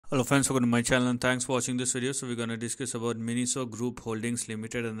Hello friends, welcome to my channel and thanks for watching this video. So we're going to discuss about Miniso Group Holdings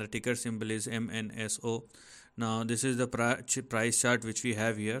Limited and the ticker symbol is MNSO. Now this is the price chart which we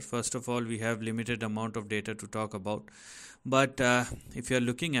have here. First of all, we have limited amount of data to talk about. But if you are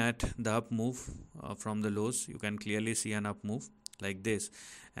looking at the up move from the lows, you can clearly see an up move like this.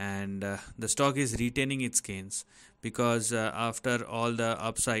 And the stock is retaining its gains because after all the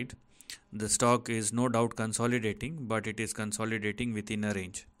upside, the stock is no doubt consolidating, but it is consolidating within a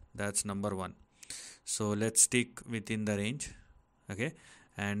range. That's number one. So let's stick within the range. Okay,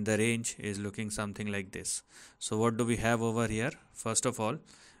 and the range is looking something like this. So what do we have over here? First of all,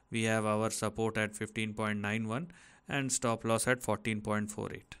 we have our support at 15.91 and stop loss at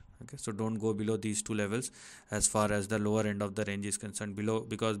 14.48. Okay, so don't go below these two levels as far as the lower end of the range is concerned,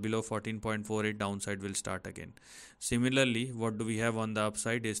 because below 14.48 downside will start again. Similarly, what do we have on the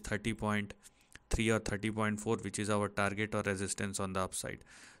upside is 30.3 or 30.4, which is our target or resistance on the upside.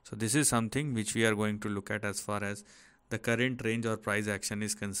 So this is something which we are going to look at as far as the current range or price action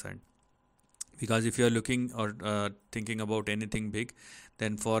is concerned. Because if you are looking or thinking about anything big,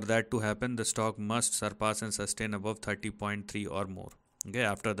 then for that to happen, the stock must surpass and sustain above 30.3 or more. Okay,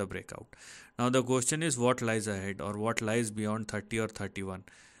 after the breakout. Now the question is what lies ahead or what lies beyond 30 or 31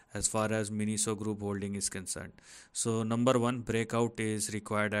 as far as Miniso Group holding is concerned. So number one, breakout is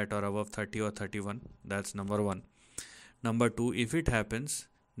required at or above 30 or 31. That's number one. Number two, if it happens,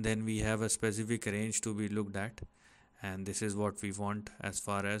 then we have a specific range to be looked at, and this is what we want as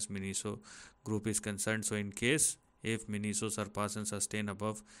far as Miniso Group is concerned. So in case if Miniso surpass and sustain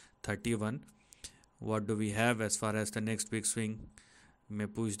above 31, what do we have as far as the next big swing? May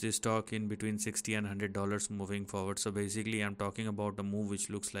push this stock in between $60 and $100 moving forward. So basically I'm talking about a move which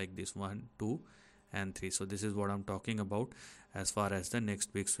looks like this, 1, 2 and 3. So this is what I'm talking about as far as the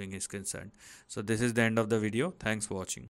next big swing is concerned. So this is the end of the video. Thanks for watching.